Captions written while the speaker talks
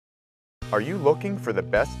Are you looking for the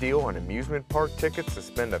best deal on amusement park tickets to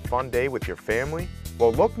spend a fun day with your family?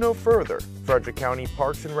 Well, look no further. Frederick County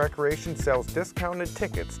Parks and Recreation sells discounted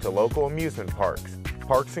tickets to local amusement parks.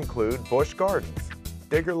 Parks include Busch Gardens,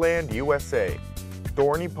 Diggerland USA,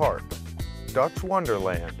 Thorny Park, Dutch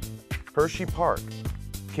Wonderland, Hershey Park,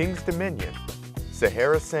 King's Dominion,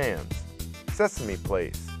 Sahara Sands, Sesame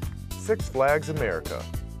Place, Six Flags America,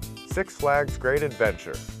 Six Flags Great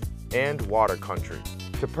Adventure, and Water Country.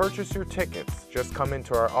 To purchase your tickets, just come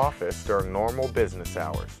into our office during normal business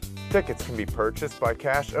hours. Tickets can be purchased by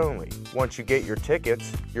cash only. Once you get your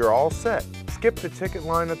tickets, you're all set. Skip the ticket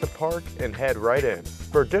line at the park and head right in.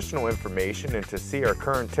 For additional information and to see our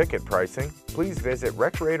current ticket pricing, please visit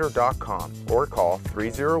recreator.com or call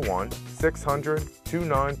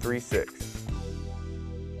 301-600-2936.